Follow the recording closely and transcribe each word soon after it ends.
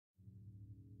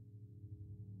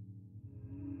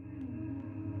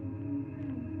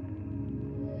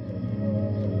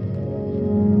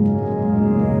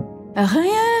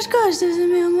Arranhar as costas de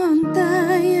 1000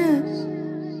 montanhas,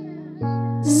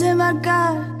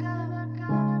 desembarcar,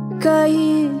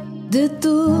 cair de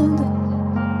tudo,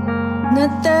 na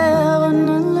terra,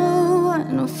 na lua,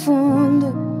 no fundo.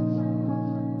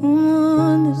 O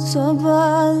mundo só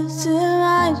pode ser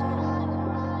mais,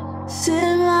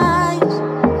 ser mais.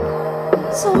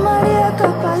 Sou Maria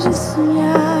capaz de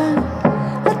sonhar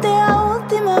até a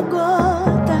última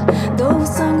gota. Dou o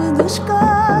sangue dos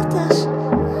cotas,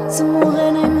 se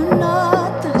morrer nem me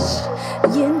notas.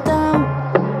 E então,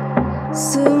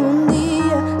 se um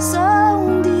dia, só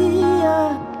um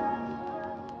dia.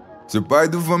 Ser pai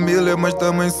de família, mas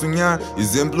também sonhar.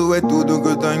 Exemplo é tudo que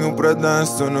eu tenho para dar.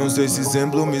 Só não sei se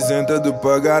exemplo me isenta de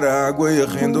pagar a água e a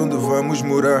renda onde vamos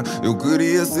morar. Eu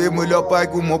queria ser melhor pai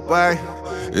que o meu pai.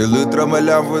 Ele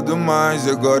trabalhava demais,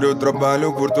 agora eu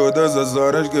trabalho por todas as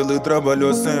horas que ele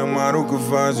trabalhou sem amar o que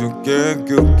faz. O que é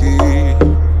que eu quis?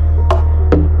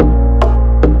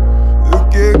 O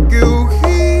que é que eu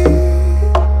quis?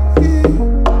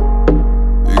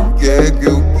 O que é que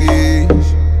eu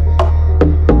quis?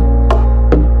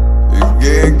 O que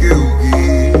é que eu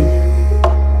quis?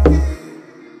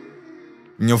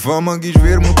 Minha fama quis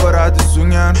ver-me parar de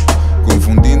sonhar,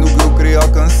 confundindo o que eu queria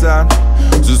alcançar.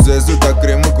 Sucesso tá a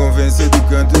querer me convencer de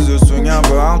que antes eu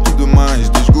sonhava alto demais.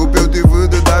 Desculpa, eu tive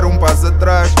de dar um passo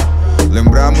atrás,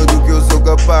 lembrar-me do que eu sou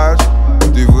capaz.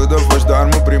 Tive de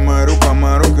afastar-me primeiro para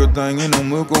amar o que eu tenho e não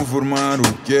me conformar.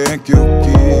 O que é que eu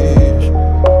quis?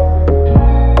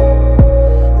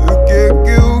 O que é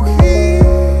que eu quis?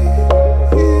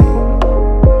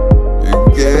 O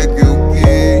que é que eu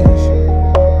quis?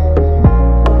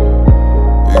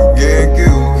 O que é que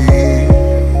eu quis?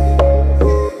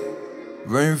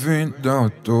 Bem-vindo ao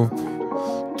topo.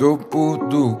 Topo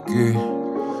do quê?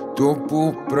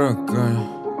 Topo pra quem?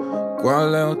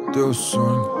 Qual é o teu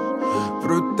sonho?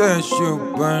 Protege o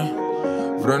bem,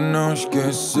 pra não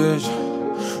esqueceres.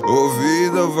 A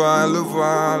vida vai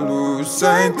levá-lo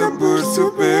sem te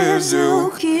perceberes.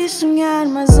 Eu quis sonhar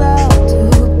mais alto,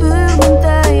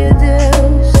 perguntei a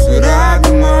Deus: será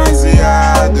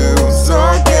demasiado? Eu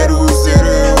só quero ser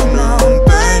eu. Não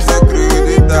tens de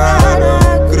acreditar,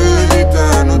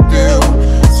 acredita no teu.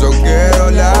 Só quero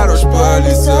olhar ao espelho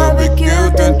e saber que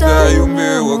eu tentei o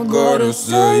meu. Agora eu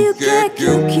sei o que é que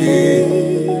eu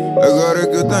quis. Agora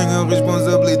que eu tenho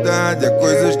responsabilidade, há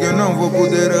coisas que eu não vou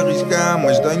poder arriscar,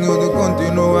 mas tenho de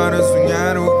continuar a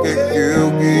sonhar. O que é que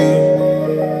eu quis?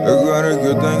 Agora que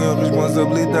eu tenho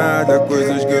responsabilidade, há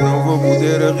coisas que eu não vou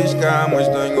poder arriscar, mas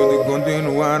tenho de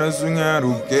continuar a sonhar.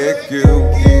 O que é que eu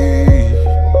quis?